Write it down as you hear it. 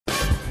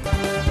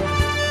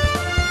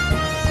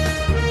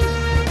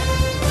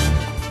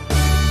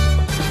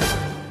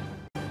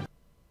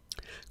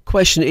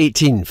Question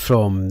 18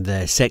 from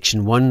the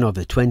section 1 of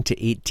the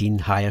 2018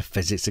 Higher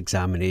Physics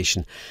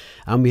examination,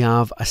 and we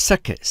have a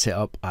circuit set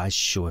up as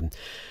shown.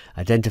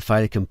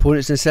 Identify the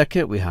components in the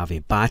circuit. We have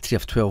a battery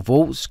of 12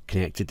 volts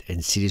connected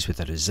in series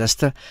with a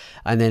resistor,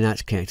 and then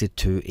that's connected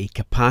to a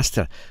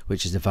capacitor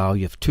which is the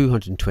value of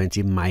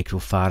 220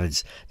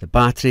 microfarads. The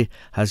battery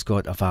has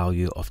got a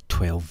value of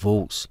 12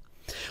 volts.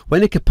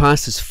 When the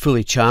capacitor is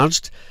fully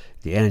charged,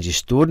 the energy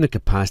stored in the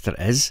capacitor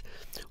is,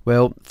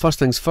 well, first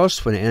things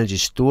first, when the energy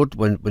is stored,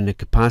 when the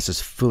capacitor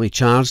is fully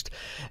charged,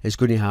 it's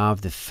going to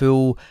have the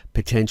full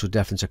potential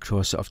difference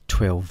across it of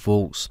 12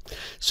 volts.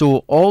 So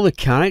all the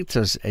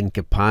characters in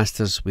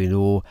capacitors we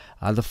know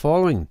are the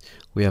following.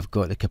 We have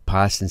got the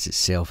capacitance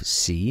itself,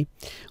 C.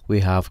 We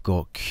have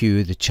got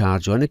Q, the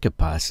charge on the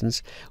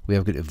capacitance. We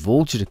have got the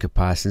voltage of the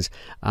capacitance,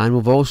 and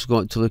we've also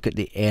got to look at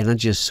the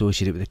energy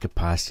associated with the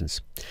capacitance.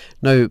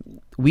 Now,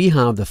 we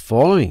have the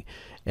following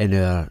in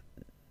our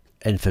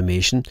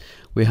information.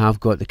 We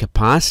have got the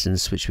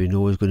capacitance, which we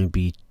know is going to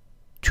be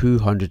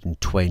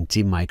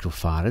 220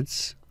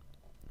 microfarads.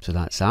 So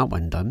that's that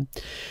one done.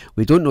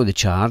 We don't know the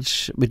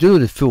charge. We do know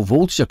the full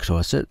voltage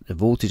across it. The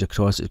voltage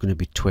across it is going to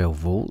be 12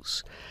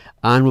 volts.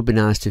 And we've been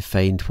asked to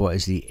find what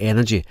is the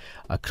energy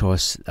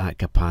across that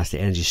capacitor,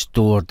 energy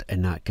stored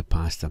in that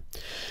capacitor.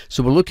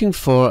 So we're looking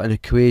for an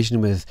equation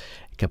with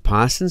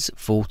capacitance,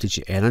 voltage,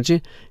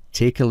 energy.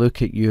 Take a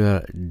look at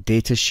your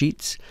data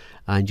sheets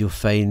and you'll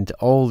find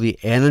all the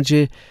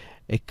energy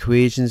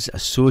equations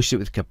associated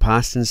with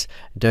capacitance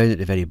down at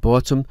the very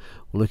bottom.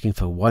 We're looking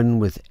for one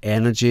with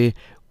energy,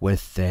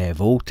 with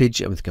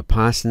voltage and with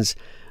capacitance,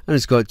 and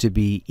it's got to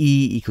be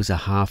E equals a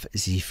half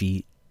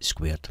Z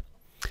squared.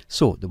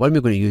 So the one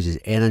we're going to use is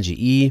energy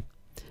E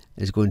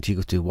is going to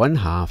equal to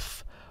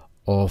 1/2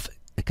 of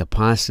the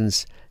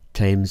capacitance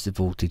times the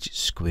voltage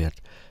squared.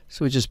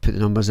 So we just put the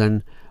numbers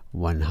in.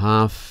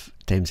 1/2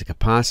 times the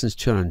capacitance,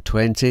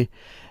 220.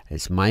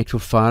 It's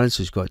microfarads,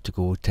 so it's got to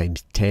go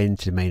times 10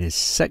 to the minus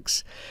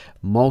 6,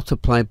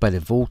 multiplied by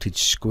the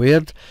voltage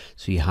squared.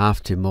 So you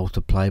have to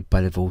multiply by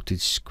the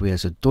voltage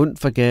squared. So don't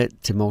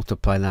forget to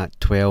multiply that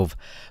 12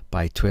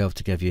 by 12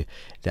 to give you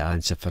the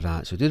answer for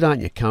that. So do that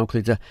in your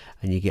calculator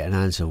and you get an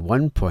answer of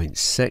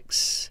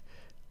 1.6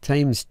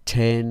 times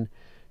 10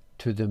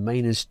 to the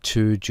minus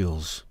 2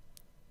 joules.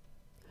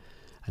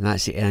 And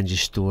that's the energy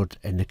stored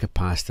in the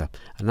capacitor.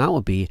 And that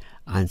will be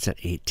answer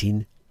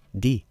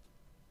 18D.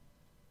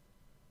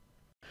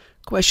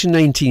 Question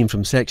 19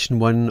 from section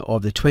 1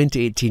 of the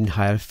 2018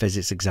 Higher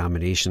Physics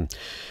examination,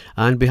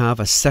 and we have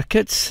a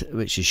circuit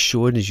which is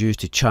shown is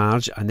used to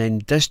charge and then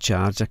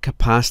discharge a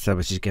capacitor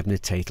which is given the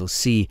title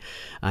C,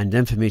 and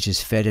information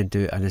is fed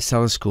into an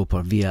oscilloscope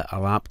or via a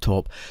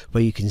laptop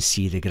where you can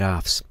see the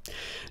graphs.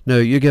 Now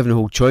you're given a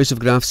whole choice of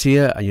graphs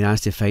here and you're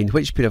asked to find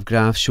which pair of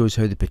graphs shows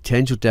how the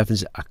potential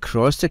difference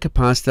across the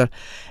capacitor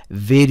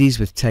varies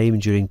with time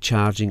during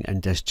charging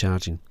and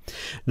discharging.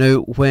 Now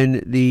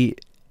when the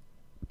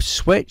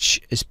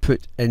switch is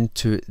put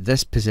into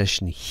this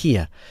position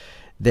here,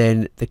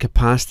 then the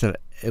capacitor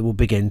will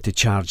begin to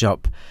charge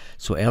up.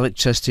 So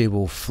electricity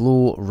will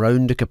flow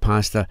round the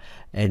capacitor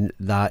in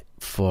that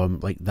form,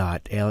 like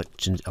that.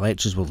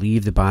 Electrons will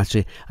leave the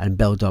battery and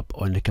build up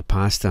on the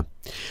capacitor.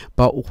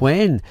 But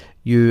when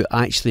you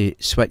actually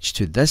switch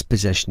to this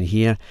position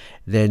here,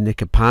 then the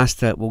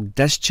capacitor will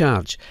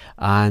discharge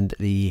and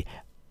the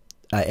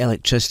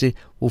electricity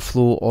will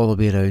flow all the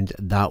way around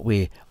that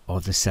way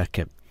of the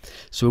circuit.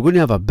 So we're going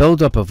to have a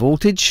build up of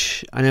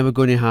voltage and then we're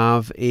going to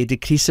have a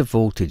decrease of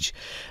voltage,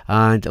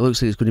 and it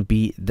looks like it's going to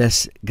be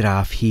this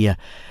graph here,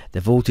 the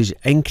voltage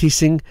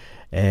increasing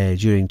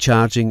during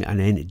charging and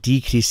then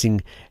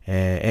decreasing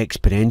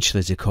exponentially,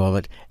 as they call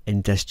it,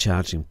 in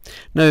discharging.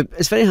 Now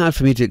it's very hard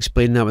for me to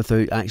explain that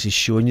without actually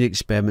showing you the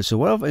experiment, so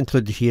what I've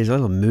included here is a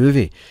little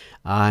movie,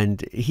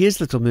 and here's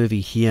the little movie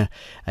here,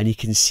 and you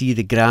can see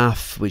the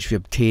graph which we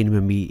obtain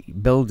when we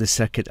build the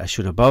circuit as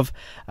shown above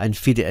and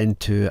feed it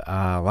into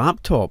a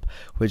laptop,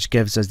 which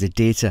gives us the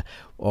data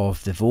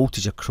of the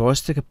voltage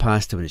across the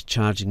capacitor when it's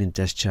charging and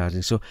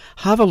discharging. So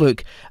have a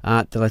look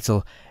at the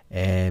little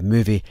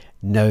movie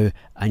now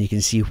and you can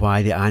see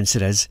why the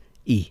answer is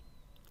E.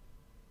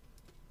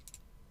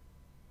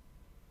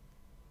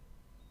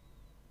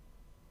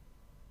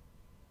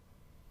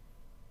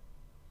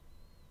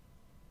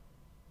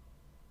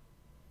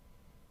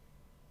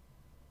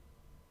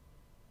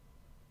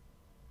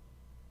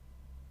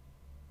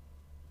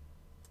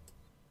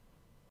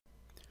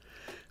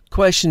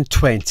 Question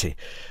 20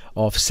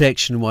 of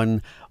section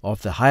 1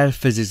 of the Higher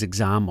Physics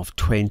exam of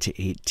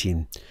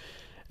 2018.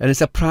 And it's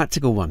a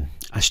practical one.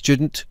 A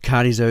student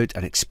carries out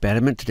an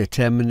experiment to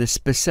determine the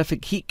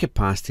specific heat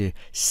capacity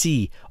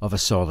C of a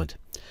solid.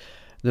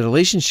 The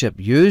relationship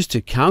used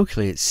to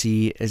calculate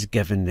C is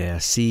given there.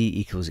 C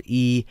equals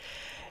E,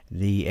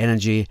 the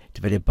energy,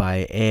 divided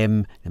by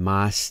M, the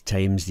mass,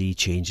 times the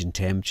change in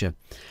temperature.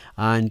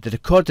 And the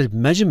recorded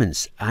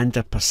measurements and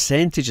their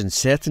percentage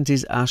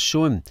uncertainties are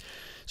shown.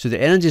 So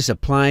the energy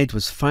supplied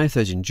was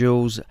 5,000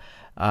 joules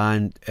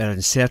and our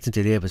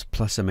uncertainty there was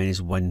plus or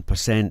minus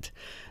 1%.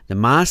 The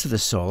mass of the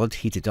solid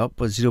heated up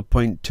was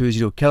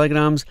 0.20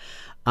 kilograms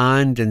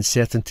and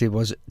uncertainty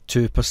was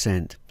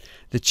 2%.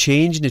 The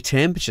change in the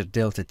temperature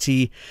delta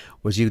T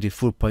was equal to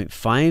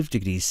 4.5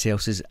 degrees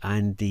Celsius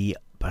and the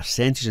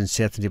percentage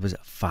uncertainty was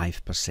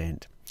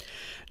 5%.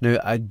 Now,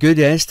 a good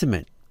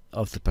estimate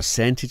of the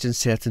percentage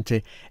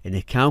uncertainty in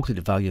the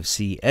calculated value of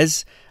C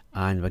is,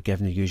 and we're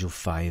given the usual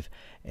 5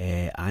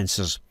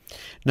 answers.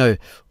 Now,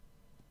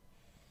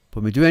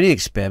 when we do any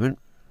experiment,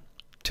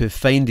 to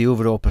find the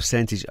overall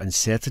percentage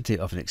uncertainty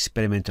of an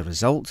experimental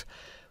result,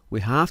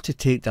 we have to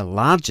take the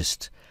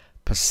largest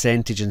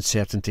percentage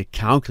uncertainty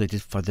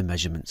calculated for the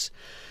measurements.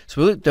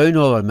 So we look down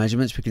all our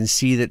measurements, we can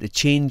see that the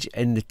change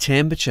in the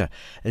temperature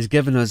is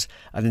giving us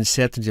an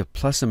uncertainty of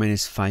plus or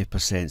minus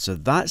 5%. So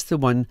that's the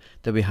one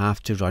that we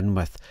have to run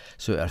with.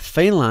 So our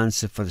final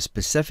answer for the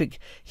specific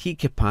heat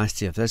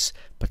capacity of this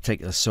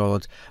particular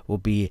solid will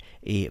be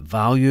a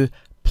value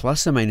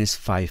plus or minus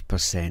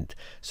 5%.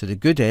 So the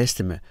good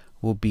estimate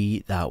will be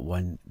that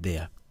one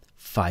there,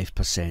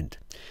 5%.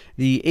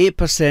 The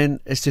 8%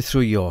 is to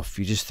throw you off.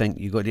 You just think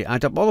you've got to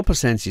add up all the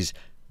percentages.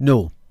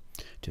 No.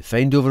 To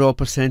find overall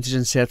percentage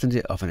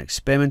uncertainty of an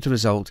experimental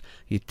result,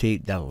 you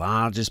take the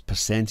largest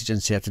percentage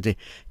uncertainty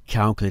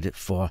calculated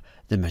for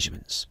the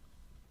measurements.